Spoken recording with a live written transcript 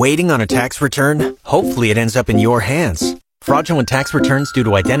Waiting on a tax return? Hopefully it ends up in your hands. Fraudulent tax returns due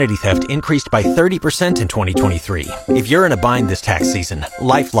to identity theft increased by 30% in 2023. If you're in a bind this tax season,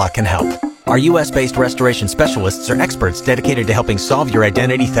 LifeLock can help. Our U.S.-based restoration specialists are experts dedicated to helping solve your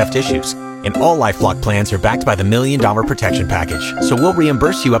identity theft issues. And all LifeLock plans are backed by the $1 Million Protection Package. So we'll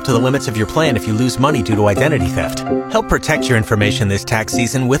reimburse you up to the limits of your plan if you lose money due to identity theft. Help protect your information this tax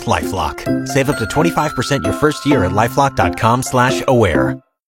season with LifeLock. Save up to 25% your first year at LifeLock.com/aware.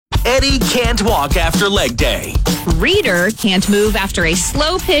 Eddie can't walk after leg day. Reader can't move after a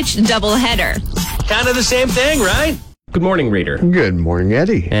slow-pitch doubleheader. Kind of the same thing, right? Good morning, Reader. Good morning,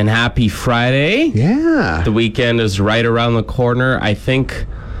 Eddie. And happy Friday. Yeah. The weekend is right around the corner. I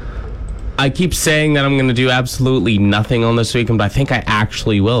keep saying that I'm going to do absolutely nothing on this weekend, but I think I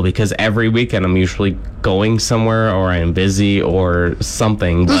actually will, because every weekend I'm usually going somewhere or I'm busy or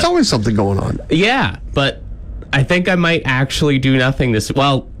something. There's always something going on. Yeah, but I think I might actually do nothing this...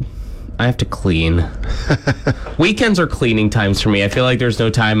 Well, I have to clean. Weekends are cleaning times for me. I feel like there's no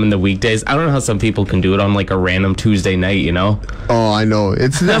time in the weekdays. I don't know how some people can do it on like a random Tuesday night, you know? Oh, I know.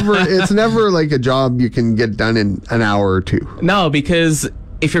 It's never like a job you can get done in an hour or two. No, because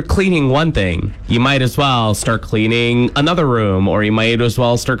if you're cleaning one thing, you might as well start cleaning another room, or you might as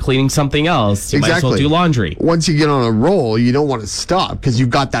well start cleaning something else. You might as well do laundry. Once you get on a roll, you don't want to stop because you've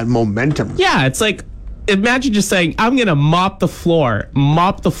got that momentum. Yeah, it's like, imagine just saying, I'm going to mop the floor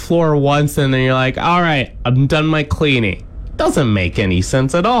once, and then you're like, all right, I'm done my cleaning. Doesn't make any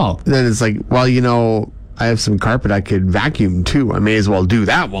sense at all. Then it's like, well, you know, I have some carpet I could vacuum too. I may as well do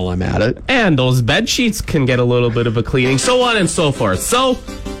that while I'm at it. And those bed sheets can get a little bit of a cleaning, so on and so forth. So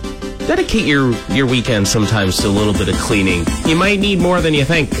dedicate your weekend sometimes to a little bit of cleaning. You might need more than you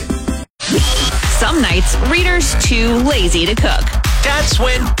think. Some nights, Reader's too lazy to cook. That's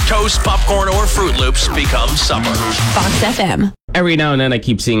when toast, popcorn, or Fruit Loops become supper. Fox FM. Every now and then I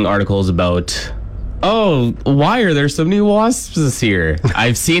keep seeing articles about, oh, why are there some new wasps this year?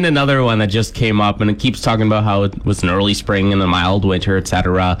 I've seen another one that just came up, and it keeps talking about how it was an early spring and a mild winter,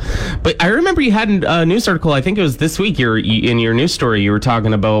 etc. But I remember you had a news article, I think it was this week, in your news story, you were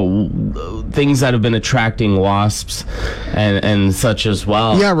talking about things that have been attracting wasps and such as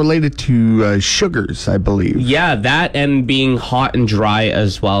well. Yeah, related to sugars, I believe. Yeah, that and being hot and dry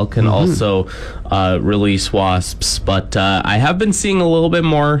as well can also release wasps. But I have been seeing a little bit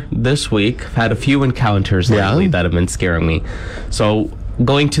more this week. I've had a few encounters lately that have been scaring me. So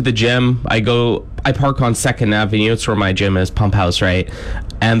going to the gym, I park on 2nd Avenue. It's where my gym is, Pump House, right?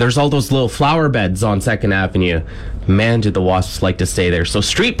 And there's all those little flower beds on 2nd Avenue. Man, did the wasps like to stay there. So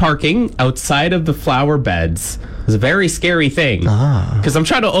street parking outside of the flower beds is a very scary thing. Because I'm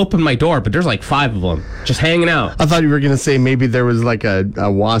trying to open my door, but there's like 5 of them just hanging out. I thought you were going to say maybe there was like a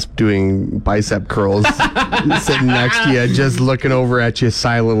wasp doing bicep curls sitting next to you, just looking over at you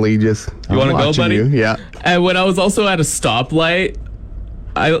silently. Just, you want to go, buddy? You. Yeah. And when I was also at a stoplight,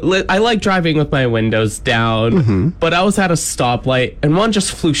 I like driving with my windows down, but I was at a stoplight, and one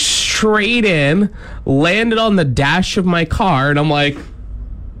just flew straight in, landed on the dash of my car, and I'm like,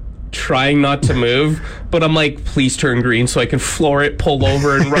 trying not to move, but I'm like, please turn green so I can floor it, pull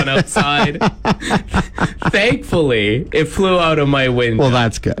over, and run outside. Thankfully, it flew out of my window. Well,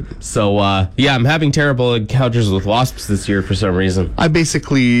 that's good. So, yeah, I'm having terrible encounters with wasps this year for some reason. I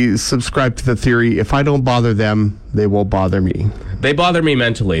basically subscribe to the theory, if I don't bother them, they will bother me. They bother me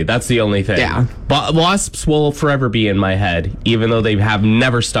mentally. That's the only thing. Yeah. But wasps will forever be in my head, even though they have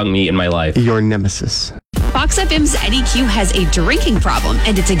never stung me in my life. Your nemesis. Fox FM's Eddie Q has a drinking problem,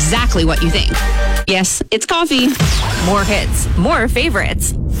 and it's exactly what you think. Yes, it's coffee. More hits, more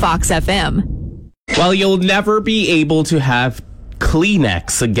favorites. Fox FM. Well, you'll never be able to have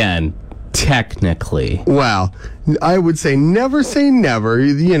Kleenex again, technically. Well, I would say never.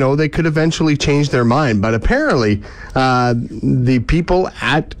 You know, they could eventually change their mind. But apparently, the people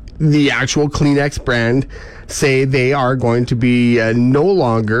at the actual Kleenex brand say they are going to be no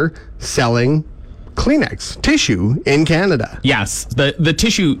longer selling Kleenex tissue in Canada. Yes, the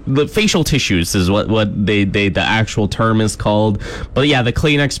tissue, the facial tissues is what the actual term is called. But yeah, the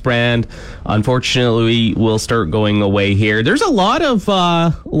Kleenex brand, unfortunately, will start going away here. There's a lot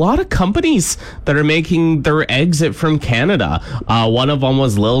of companies that are making their exit from Canada. One of them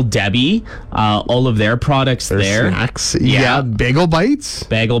was Lil Debbie. All of their products there. Snacks. Yeah, Bagel Bites.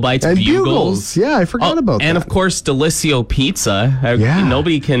 And Bugles. Yeah, I forgot about that. And of course, Delissio Pizza.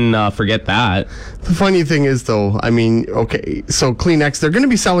 Nobody can forget that. The funny thing is, though, I mean, okay, so Kleenex, they're going to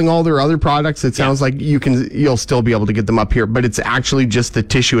be selling all their other products. It sounds like you'll still be able to get them up here, but it's actually just the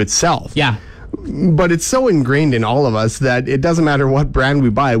tissue itself. Yeah. but it's so ingrained in all of us that it doesn't matter what brand we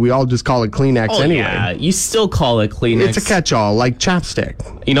buy. We all just call it Kleenex anyway. Yeah, you still call it Kleenex. It's a catch-all, like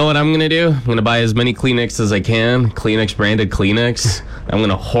chapstick. You know what I'm going to do? I'm going to buy as many Kleenex as I can. Kleenex branded Kleenex. I'm going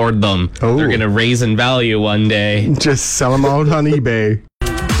to hoard them. Oh. They're going to raise in value one day. Just sell them out on eBay.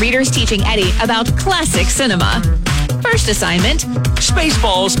 Reader's teaching Eddie about classic cinema. First assignment,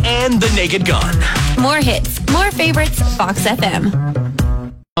 Spaceballs and the Naked Gun. more hits, more favorites, Fox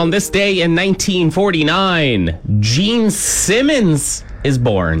FM. On this day in 1949, Gene Simmons is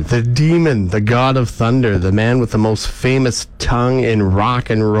born. The demon, the god of thunder, the man with the most famous tongue in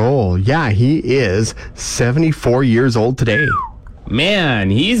rock and roll. Yeah, he is 74 years old today. Man,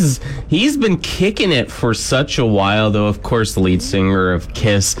 he's been kicking it for such a while, though. Of course, the lead singer of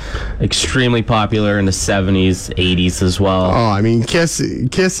Kiss, extremely popular in the 70s, 80s as well. Oh, I mean, Kiss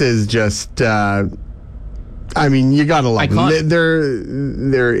is just. I mean, you gotta love them.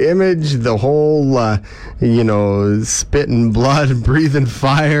 Their image, the whole, spitting blood, breathing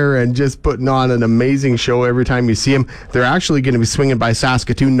fire, and just putting on an amazing show every time you see them. They're actually going to be swinging by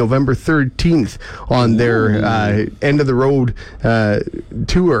Saskatoon November 13th on their end of the road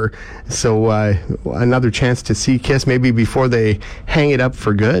tour. So another chance to see Kiss maybe before they hang it up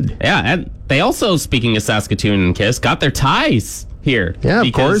for good. Yeah, and they also, speaking of Saskatoon and Kiss, got their ties here. Yeah,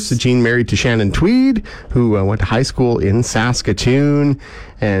 of course. Gene married to Shannon Tweed, who went to high school in Saskatoon.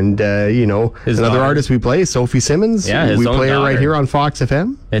 And, another artist we play, Sophie Simmons. Yeah, we own play her daughter. right here on Fox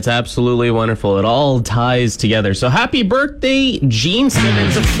FM. It's absolutely wonderful. It all ties together. So happy birthday, Gene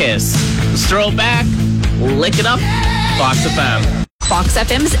Simmons of Kiss. Let's throw it back, lick it up, Fox FM. Fox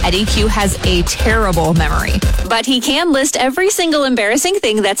FM's Eddie Q has a terrible memory, but he can list every single embarrassing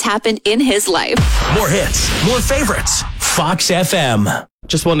thing that's happened in his life. More hits, more favorites. Fox FM.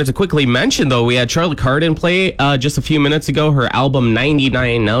 Just wanted to quickly mention, though, we had Charlotte Cardin play just a few minutes ago. Her album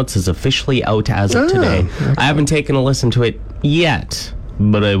 99 Notes is officially out as of today. Okay. I haven't taken a listen to it yet,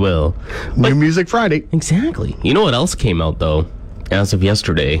 but I will. New Music Friday. Exactly. You know what else came out, though, as of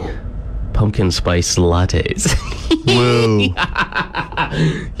yesterday? Pumpkin spice lattes. Whoa.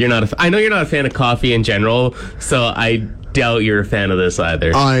 I know you're not a fan of coffee in general, so I doubt you're a fan of this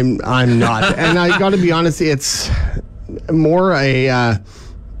either. I'm not. And I got to be honest, it's more a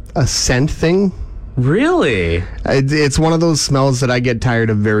scent thing. Really? It's one of those smells that I get tired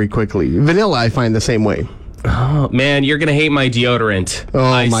of very quickly. Vanilla, I find the same way. Oh, man, you're going to hate my deodorant.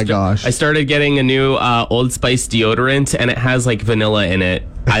 Oh, my gosh. I started getting a new Old Spice deodorant, and it has, vanilla in it.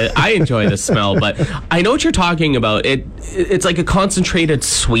 I enjoy the smell, but I know what you're talking about. It's like a concentrated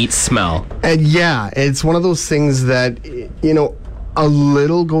sweet smell. And yeah, it's one of those things that, a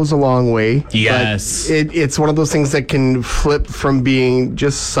little goes a long way. Yes. But it's one of those things that can flip from being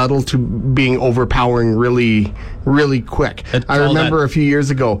just subtle to being overpowering really, really quick. I remember a few years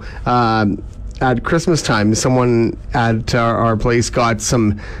ago, at Christmas time, someone at our place got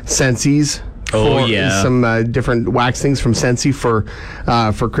some Sensi's. Some different wax things from Sensi for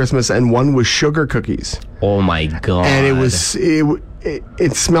Christmas, and one was sugar cookies. Oh my god! And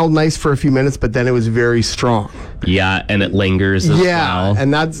it smelled nice for a few minutes, but then it was very strong. Yeah, and it lingers as well. Yeah,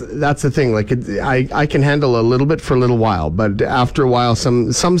 and that's the thing. I can handle a little bit for a little while, but after a while,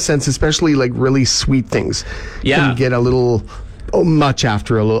 some scents, especially really sweet things, can get a little much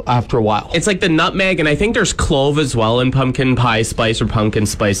after a while. It's like the nutmeg, and I think there's clove as well in pumpkin pie spice or pumpkin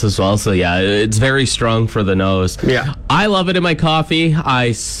spice as well. So yeah, it's very strong for the nose. Yeah. I love it in my coffee.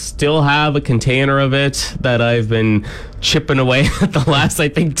 I still have a container of it that I've been chipping away at the last, I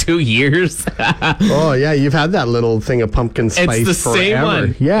think, 2 years. Oh yeah, you've had that little thing of pumpkin spice It's the forever. same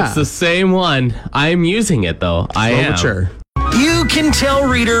one. Yeah. It's the same one. I'm using it though. I am. Sure. You can tell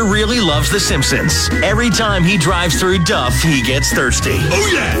Reader really loves The Simpsons. Every time he drives through Duff, he gets thirsty.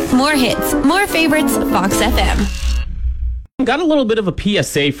 Oh, yeah! More hits, more favorites, Fox FM. Got a little bit of a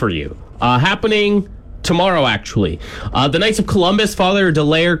PSA for you. Happening tomorrow, actually. The Knights of Columbus Father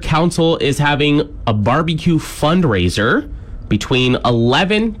Delaire Council is having a barbecue fundraiser between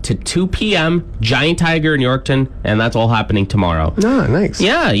 11 to 2 p.m. Giant Tiger in Yorkton, and that's all happening tomorrow. Ah, nice.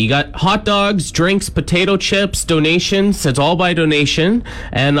 Yeah, you got hot dogs, drinks, potato chips, donations. It's all by donation.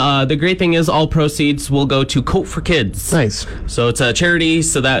 And the great thing is all proceeds will go to Coat for Kids. Nice. So it's a charity,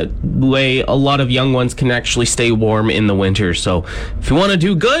 so that way a lot of young ones can actually stay warm in the winter. So if you want to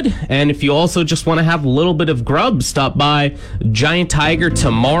do good, and if you also just want to have a little bit of grub, stop by Giant Tiger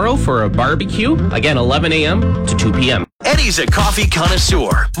tomorrow for a barbecue. Again, 11 a.m. to 2 p.m. Eddie's a coffee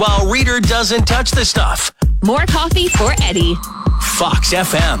connoisseur, while Reader doesn't touch the stuff. More coffee for Eddie. Fox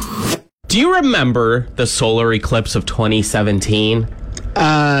FM. Do you remember the solar eclipse of 2017?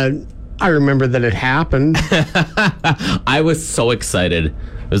 I remember that it happened. I was so excited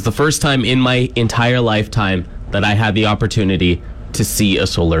was the first time in my entire lifetime that I had the opportunity to see a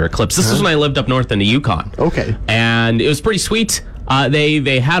solar eclipse. This was when I lived up north in the Yukon. Okay. And it was pretty sweet.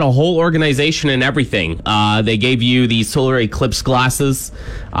 They had a whole organization and everything. They gave you these solar eclipse glasses.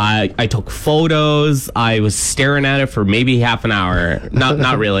 I took photos. I was staring at it for maybe half an hour.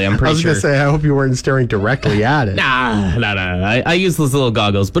 Not really. I'm pretty sure. I was going to say, I hope you weren't staring directly at it. No. I used those little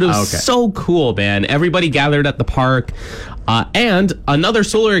goggles, but it was so cool, man. Everybody gathered at the park. And another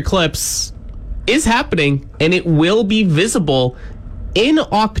solar eclipse is happening, and it will be visible in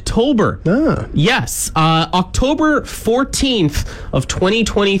October. Yes, October 14th of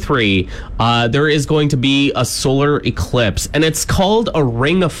 2023, there is going to be a solar eclipse, and it's called a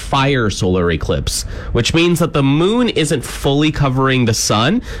ring of fire solar eclipse, which means that the moon isn't fully covering the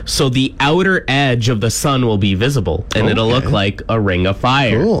sun, so the outer edge of the sun will be visible, and it'll look like a ring of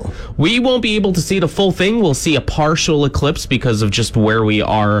fire. Cool. We won't be able to see the full thing. We'll see a partial eclipse because of just where we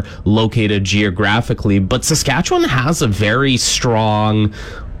are located geographically, but Saskatchewan has a very strong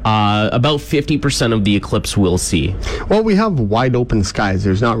about 50% of the eclipse we'll see. Well, we have wide open skies.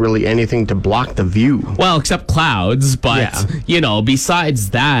 There's not really anything to block the view. Well, except clouds, but, besides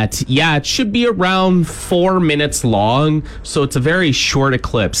that, it should be around 4 minutes long, so it's a very short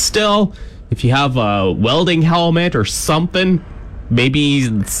eclipse. Still, if you have a welding helmet or something, maybe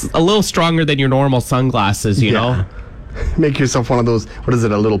it's a little stronger than your normal sunglasses, you know? Make yourself one of those, what is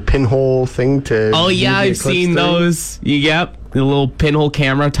it, a little pinhole thing to... Oh, yeah, I've seen those. Yep, the little pinhole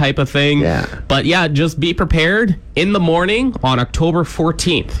camera type of thing. Yeah. But yeah, just be prepared. In the morning on October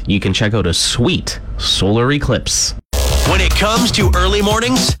 14th, you can check out a sweet solar eclipse. When it comes to early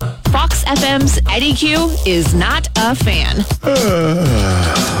mornings, Fox FM's Eddie Q is not a fan.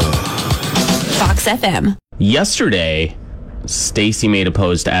 Fox FM. Yesterday, Stacy made a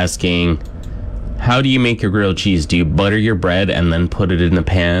post asking, how do you make your grilled cheese? Do you butter your bread and then put it in the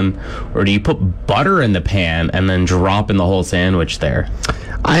pan? Or do you put butter in the pan and then drop in the whole sandwich there?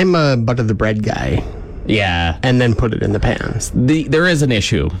 I'm a butter the bread guy. Yeah. And then put it in the pan. There is an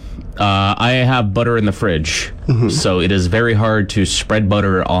issue. I have butter in the fridge, so it is very hard to spread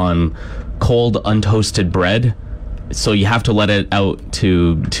butter on cold, untoasted bread. So you have to let it out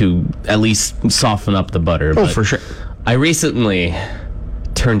to at least soften up the butter. Oh, for sure. I recently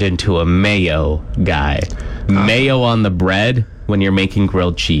turned into a mayo guy. Mayo on the bread when you're making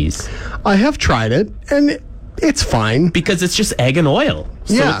grilled cheese. I have tried it, and it's fine. Because it's just egg and oil.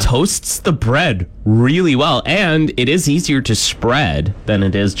 So it toasts the bread really well, and it is easier to spread than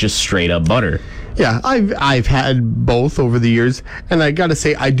it is just straight up butter. Yeah, I've had both over the years, and I gotta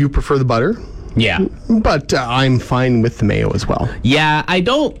say, I do prefer the butter. Yeah. But I'm fine with the mayo as well. Yeah, I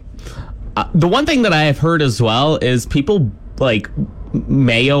don't... the one thing that I have heard as well is people like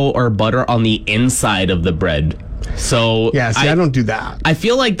mayo or butter on the inside of the bread. So yeah, see, I don't do that. I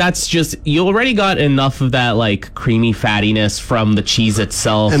feel like that's just, you already got enough of that like creamy fattiness from the cheese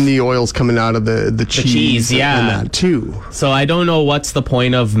itself. And the oil's coming out of the cheese, yeah. And that too. So I don't know what's the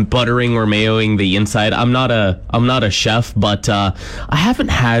point of buttering or mayoing the inside. I'm not a chef, but I haven't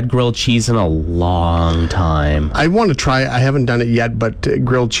had grilled cheese in a long time. I want to try, I haven't done it yet, but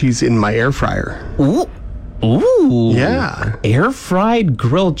grilled cheese in my air fryer. Ooh. Yeah. Air fried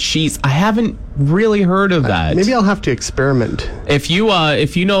grilled cheese. I haven't really heard of that. Maybe I'll have to experiment. If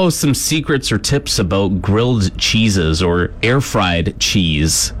you know some secrets or tips about grilled cheeses or air fried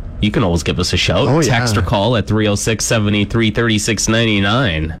cheese, you can always give us a shout. Oh, Text or call at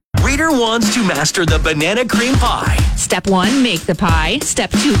 306-783-3699. Reader wants to master the banana cream pie. Step 1, make the pie. Step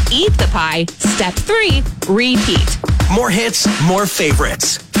 2, eat the pie. Step 3, repeat. More hits, more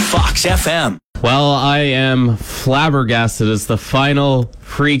favorites. Fox FM. Well, I am flabbergasted. It's the final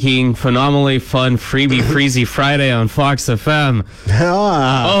freaking phenomenally fun Freebie Freezy Friday on Fox FM.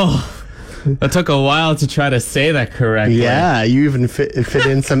 Oh, that took a while to try to say that correctly. Yeah, you even fit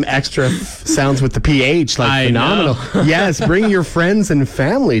in some extra sounds with the PH, like phenomenal. Yes, bring your friends and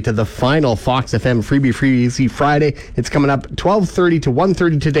family to the final Fox FM Freebie Freezy Friday. It's coming up 12:30 to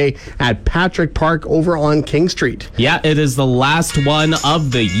 1:30 today at Patrick Park over on King Street. Yeah, it is the last one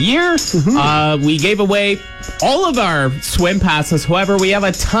of the year. We gave away all of our swim passes. However, we have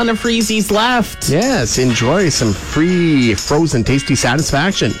a ton of freezies left. Yes, enjoy some free frozen tasty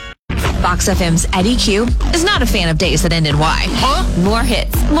satisfaction. Fox FM's Eddie Q is not a fan of days that end in Y. More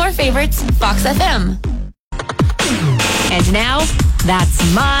hits, more favorites, Fox FM. And now,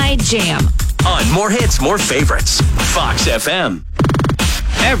 that's my jam. On More Hits, More Favorites. Fox FM.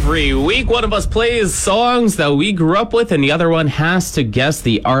 Every week, one of us plays songs that we grew up with, and the other one has to guess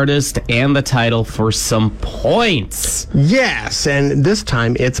the artist and the title for some points. Yes, and this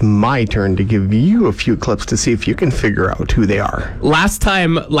time it's my turn to give you a few clips to see if you can figure out who they are. Last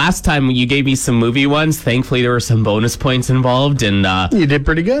time you gave me some movie ones. Thankfully, there were some bonus points involved, and You did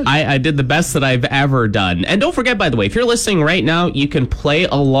pretty good. I did the best that I've ever done. And don't forget, by the way, if you're listening right now, you can play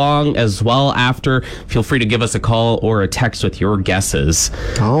along as well after. Feel free to give us a call or a text with your guesses.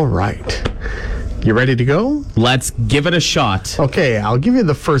 All right. You ready to go? Let's give it a shot. Okay, I'll give you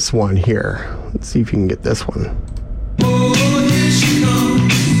the first one here. Let's see if you can get this one. Oh, here she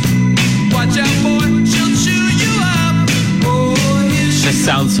comes. Watch out, boy, she'll chew you up. Oh, here she This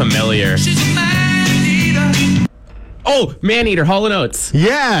sounds familiar. She's a man-eater. Oh, Maneater, Hall & Oates.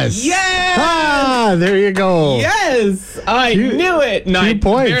 Yes! Yes! Ah, there you go. Yes! I knew it. 2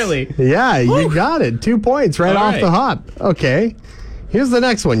 points. Barely. Yeah, you got it. 2 points right All off right. the hop. Okay. Here's the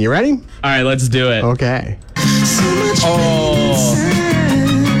next one. You ready? All right, let's do it. Okay. Oh.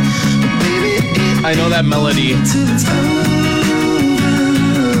 I know that melody.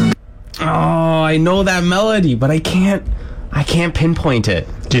 Oh, I know that melody, but I can't pinpoint it.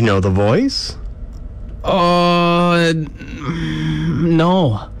 Do you know the voice? Oh,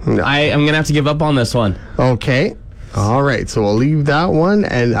 no. I'm gonna have to give up on this one. Okay. All right. So we'll leave that one,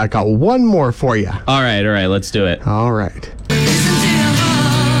 and I got one more for you. All right, let's do it. All right. Listen to your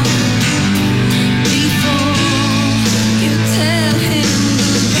heart before you tell him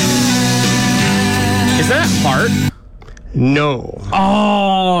goodbye. Is that Heart? No.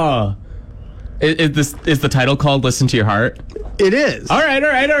 Oh. Is the title called Listen to Your Heart? It is. All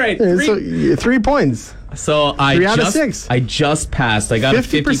right. So 3 points. So I 3 out of 6. I just passed. I got 50%. a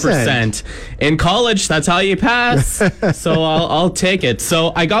 50%. In college, that's how you pass. So I'll take it.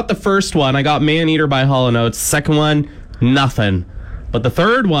 So I got the first one. I got Maneater by Hall & Oates. Second one, nothing. But the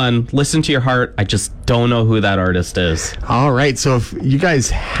third one, Listen to Your Heart, I just don't know who that artist is. All right. So if you guys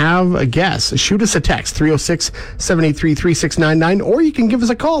have a guess, shoot us a text, 306-783-3699, or you can give us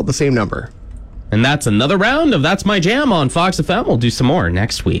a call at the same number. And that's another round of That's My Jam on Fox FM. We'll do some more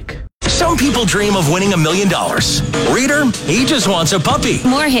next week. Some people dream of winning $1 million. Reader, he just wants a puppy.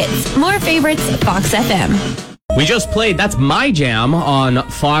 More hits, more favorites, Fox FM. We just played That's My Jam on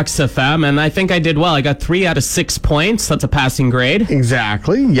Fox FM, and I think I did well. I got 3 out of 6 points. That's a passing grade.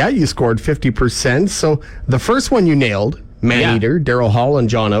 Exactly. Yeah, you scored 50%. So the first one you nailed, Maneater, Daryl Hall, and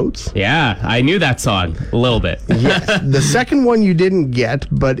John Oates. Yeah, I knew that song a little bit. Yes. The second one you didn't get,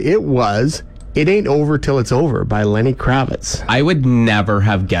 but it was It Ain't Over Till It's Over by Lenny Kravitz. I would never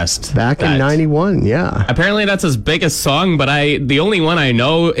have guessed Back that. in 91, yeah. Apparently that's his biggest song, but the only one I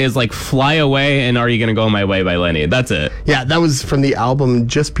know is like Fly Away and Are You Gonna Go My Way by Lenny. That's it. Yeah, that was from the album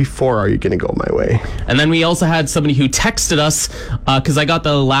just before Are You Gonna Go My Way. And then we also had somebody who texted us because I got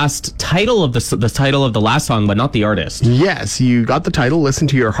the last title of the title of the last song, but not the artist. Yes, you got the title, Listen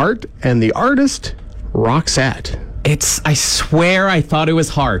to Your Heart, and the artist, Roxette. I swear I thought it was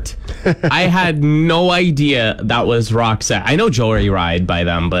Heart. I had no idea that was Roxette. I know Joyride by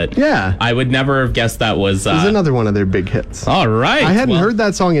them, but Yeah. I would never have guessed that was... It was another one of their big hits. All right. I hadn't heard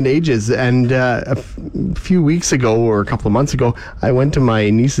that song in ages, and a few weeks ago or a couple of months ago, I went to my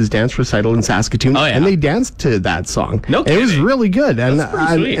niece's dance recital in Saskatoon, Oh, yeah. and they danced to that song. No And it was kidding. really good, and That's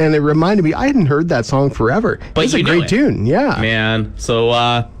pretty sweet. and it reminded me I hadn't heard that song forever. But It's a you knew great it. tune, yeah. Man, so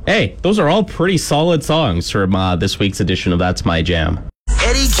hey, those are all pretty solid songs from this week's edition of That's My Jam.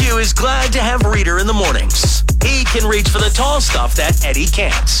 Eddie Q is glad to have Reader in the mornings. He can reach for the tall stuff that Eddie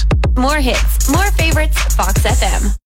can't. More hits, more favorites, Fox FM.